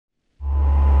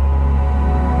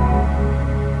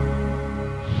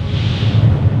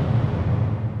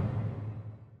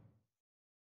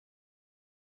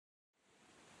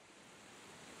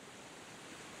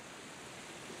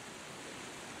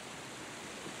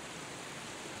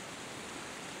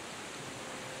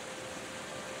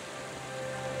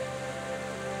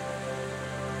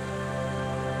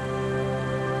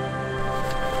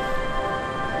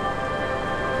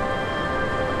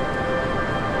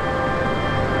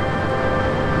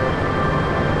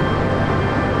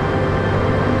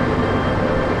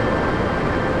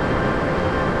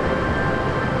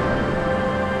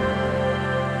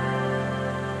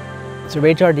So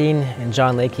Ray Jardine and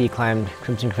John Lakey climbed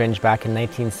Crimson Cringe back in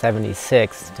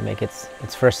 1976 to make its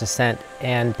first ascent.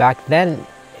 And back then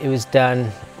it was done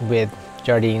with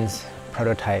Jardine's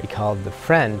prototype called the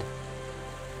Friend.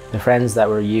 The Friends that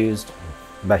were used,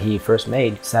 that he first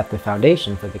made, set the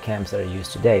foundation for the cams that are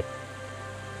used today.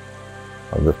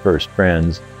 The first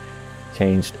Friends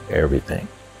changed everything.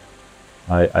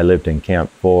 I lived in Camp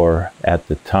 4 at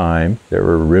the time. There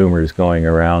were rumors going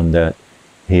around that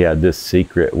he had this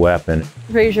secret weapon.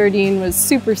 Ray Jardine was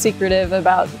super secretive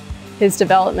about his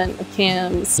development of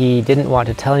cams. He didn't want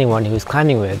to tell anyone he was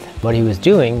climbing with what he was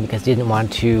doing because he didn't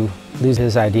want to lose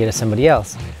his idea to somebody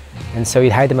else. And so he'd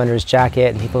hide them under his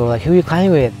jacket, and people were like, "Who are you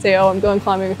climbing with?" Say, "Oh, I'm going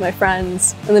climbing with my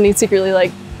friends." And then he'd secretly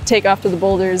like take off to the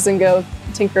boulders and go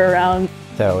tinker around.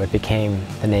 So it became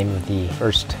the name of the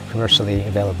first commercially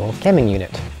available camming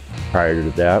unit. Prior to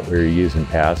that, we were using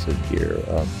passive gear,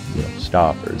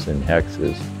 stoppers and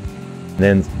hexes. And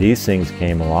then these things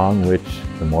came along, which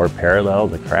the more parallel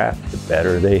the crack, the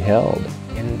better they held.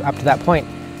 And up to that point,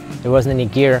 there wasn't any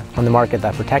gear on the market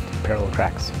that protected parallel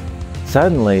cracks.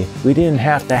 Suddenly, we didn't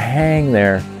have to hang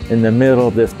there in the middle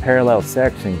of this parallel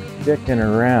section, sticking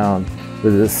around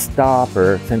with this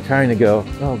stopper and trying to go,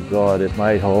 "Oh God, it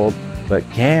might hold." But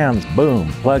cams,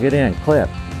 boom, plug it in, clip,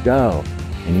 go.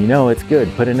 And you know it's good,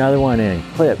 put another one in,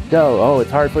 clip, go. Oh, it's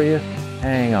hard for you?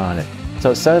 Hang on it.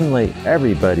 So suddenly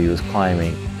everybody was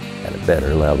climbing at a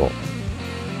better level.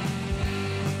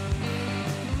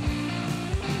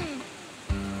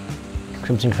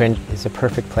 Crimson Cringe is a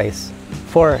perfect place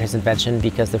for his invention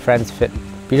because the Friends fit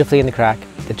beautifully in the crack.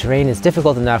 The terrain is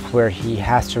difficult enough where he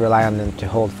has to rely on them to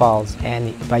hold falls,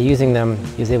 and by using them,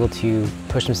 he was able to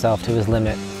push himself to his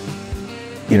limit.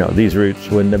 You know, these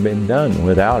routes wouldn't have been done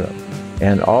without him.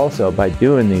 And also by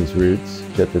doing these routes,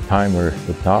 which at the time were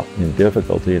the top in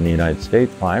difficulty in the United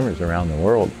States, climbers around the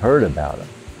world heard about them.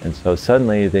 And so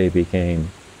suddenly they became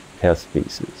test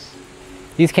pieces.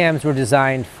 These cams were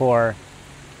designed for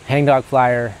Hangdog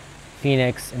Flyer,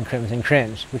 Phoenix, and Crimson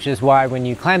Cringe, which is why when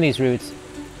you climb these routes,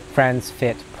 Friends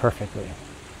fit perfectly.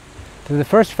 So the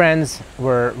first Friends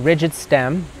were rigid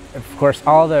stem. Of course,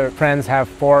 all the Friends have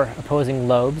 4 opposing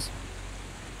lobes,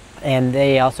 and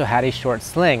they also had a short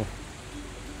sling.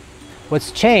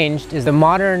 What's changed is the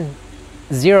modern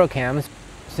zero cams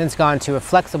since gone to a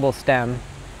flexible stem.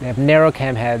 They have narrow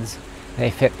cam heads, they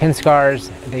fit pin scars,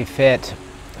 they fit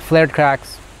flared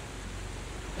cracks,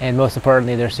 and most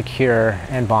importantly, they're secure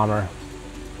and bomber.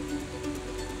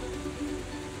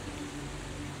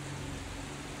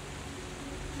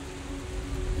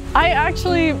 I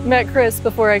actually met Chris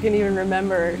before I can even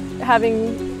remember,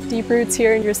 having deep roots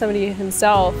here in Yosemite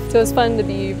himself. So it was fun to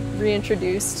be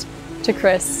reintroduced to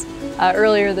Chris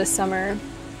earlier this summer.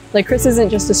 Like, Chris isn't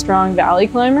just a strong valley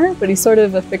climber, but he's sort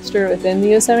of a fixture within the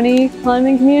Yosemite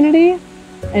climbing community.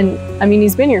 And I mean,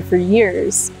 he's been here for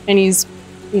years, and he's,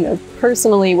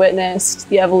 personally witnessed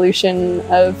the evolution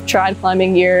of trad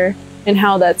climbing gear and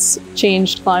how that's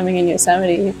changed climbing in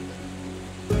Yosemite.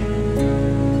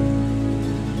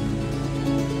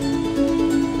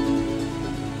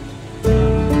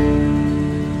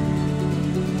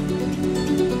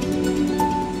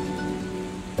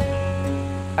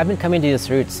 I've been coming to this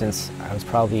route since I was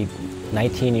probably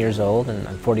 19 years old, and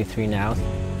I'm 43 now.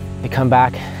 I come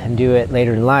back and do it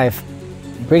later in life.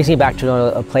 It brings me back to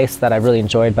a place that I really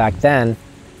enjoyed back then.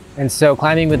 And so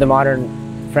climbing with the modern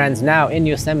Friends now in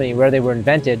Yosemite, where they were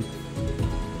invented,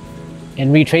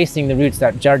 and retracing the routes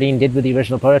that Jardine did with the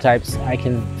original prototypes, I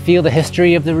can feel the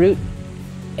history of the route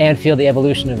and feel the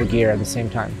evolution of the gear at the same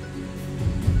time.